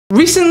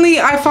Recently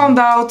I found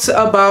out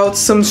about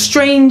some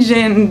strange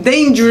and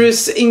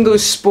dangerous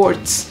English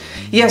sports.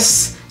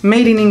 Yes,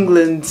 made in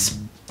England,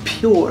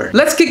 pure.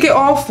 Let's kick it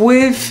off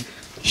with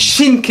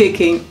shin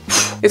kicking.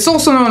 It's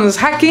also known as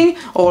hacking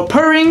or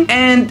purring,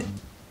 and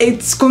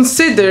it's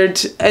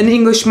considered an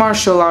English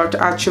martial art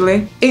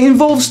actually. It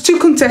involves two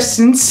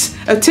contestants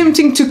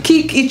attempting to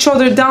kick each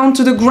other down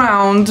to the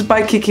ground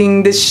by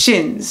kicking the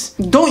shins.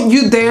 Don't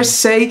you dare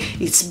say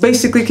it's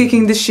basically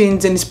kicking the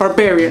shins and it's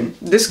barbarian.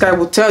 This guy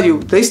will tell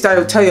you,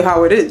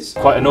 how it is.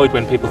 Quite annoyed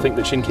when people think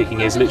that shin kicking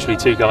is literally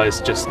two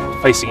guys just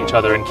facing each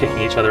other and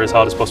kicking each other as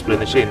hard as possible in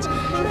the shins.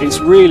 It's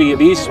really,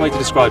 the easiest way to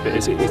describe it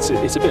is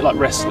it's a bit like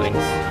wrestling,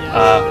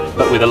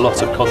 but with a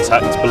lot of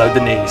contact below the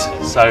knees.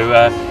 So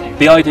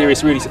the idea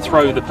is really to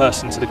throw the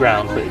person to the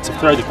ground, but to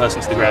throw the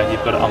person to the ground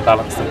you've got to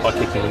unbalance them by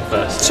kicking them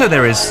first. So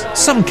there is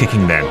some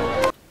kicking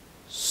then.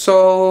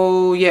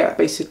 So yeah,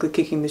 basically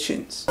kicking the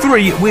shins.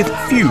 3 with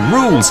few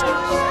rules.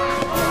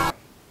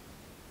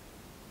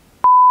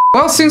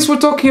 Well, since we're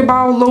talking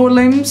about lower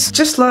limbs,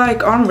 just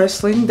like arm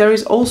wrestling, there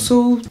is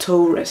also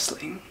toe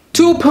wrestling.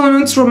 Two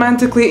opponents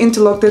romantically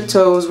interlock their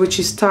toes, which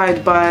is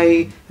tied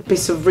by a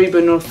piece of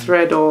ribbon or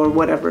thread or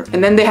whatever.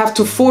 And then they have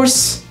to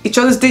force each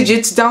other's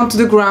digits down to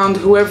the ground.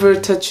 Whoever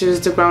touches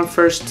the ground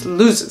first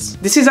loses.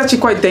 This is actually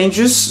quite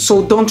dangerous,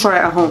 so don't try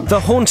it at home. The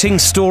haunting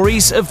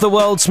stories of the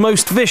world's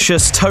most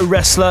vicious toe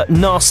wrestler,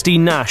 Nasty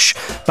Nash,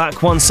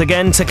 back once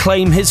again to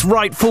claim his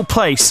rightful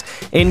place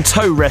in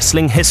toe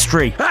wrestling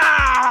history.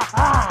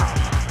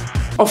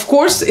 Of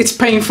course, it's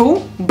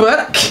painful,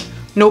 but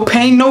no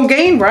pain, no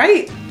gain,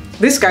 right?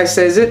 This guy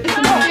says it.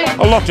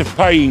 A lot of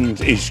pain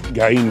is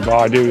gained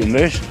by doing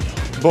this,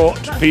 but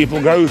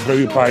people go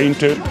through pain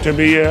to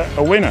be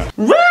a winner.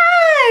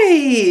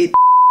 Right!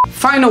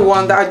 Final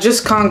one that I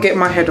just can't get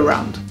my head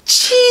around.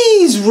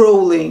 Cheese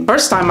rolling.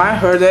 First time I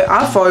heard it,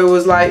 I thought it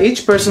was like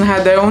each person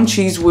had their own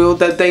cheese wheel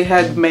that they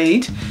had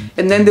made,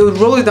 and then they would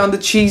roll it down the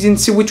cheese and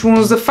see which one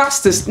was the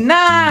fastest.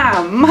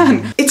 Nah,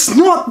 man, it's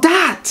not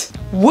that.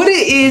 What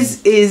it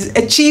is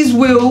a cheese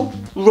wheel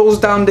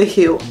rolls down the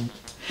hill.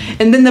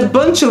 And then a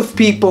bunch of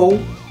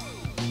people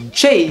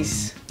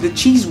chase the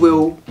cheese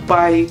wheel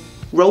by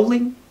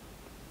rolling,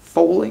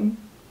 falling,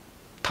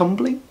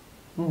 tumbling,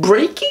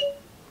 breaking.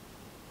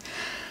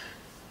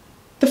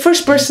 The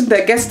first person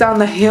that gets down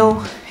the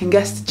hill and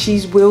gets the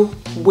cheese wheel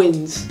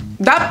wins.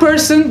 That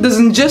person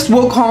doesn't just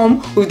walk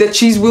home with the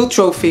cheese wheel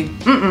trophy.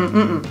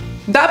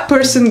 That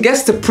person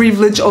gets the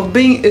privilege of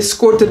being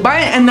escorted by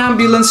an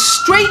ambulance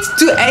straight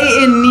to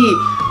A&E.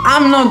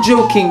 I'm not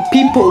joking.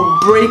 People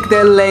break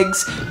their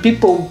legs,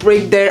 people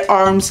break their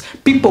arms,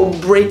 people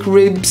break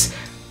ribs,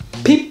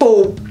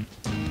 people...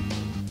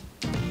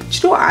 But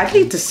you know what? I'd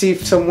hate to see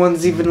if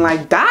someone's even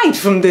like died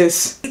from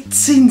this.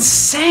 It's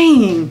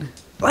insane.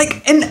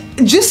 Like, and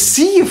just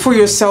see it for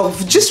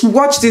yourself. Just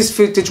watch this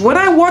footage. When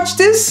I watched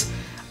this,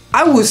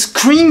 I was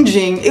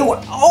cringing. It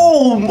was,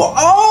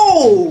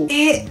 oh,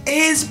 it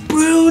is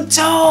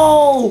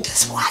brutal.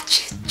 Just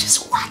watch it,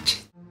 just watch it.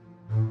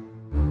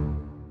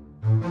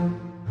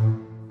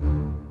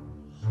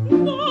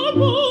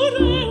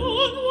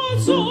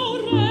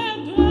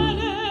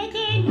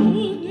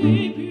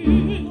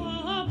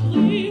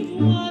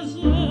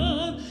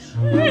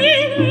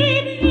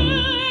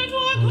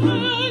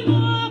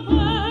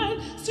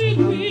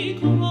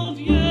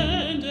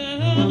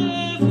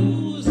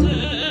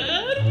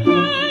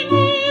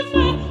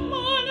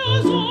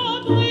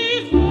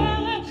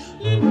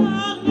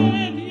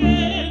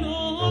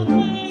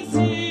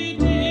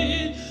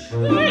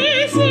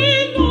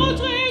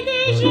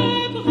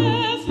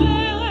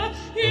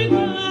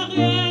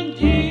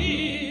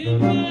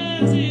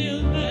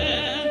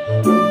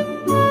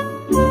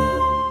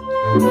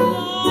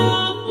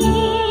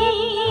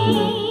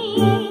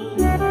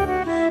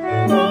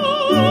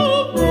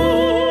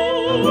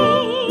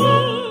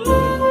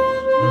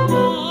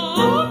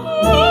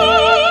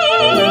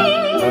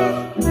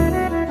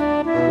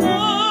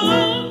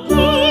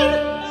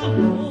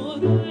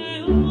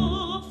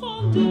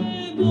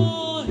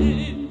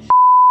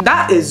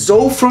 That is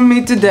all from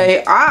me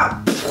today.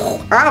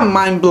 I'm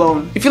mind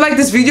blown. If you like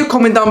this video,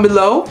 comment down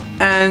below,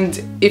 and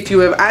if you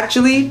have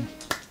actually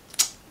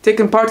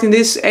taken part in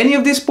any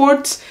of these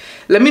sports,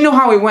 let me know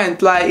how it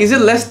went. Like, is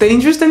it less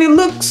dangerous than it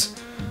looks?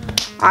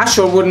 I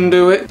sure wouldn't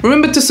do it.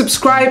 Remember to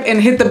subscribe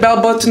and hit the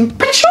bell button.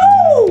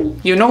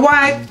 You know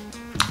why?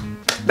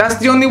 That's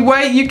the only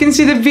way you can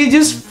see the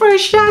videos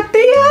fresh out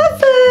the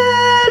oven.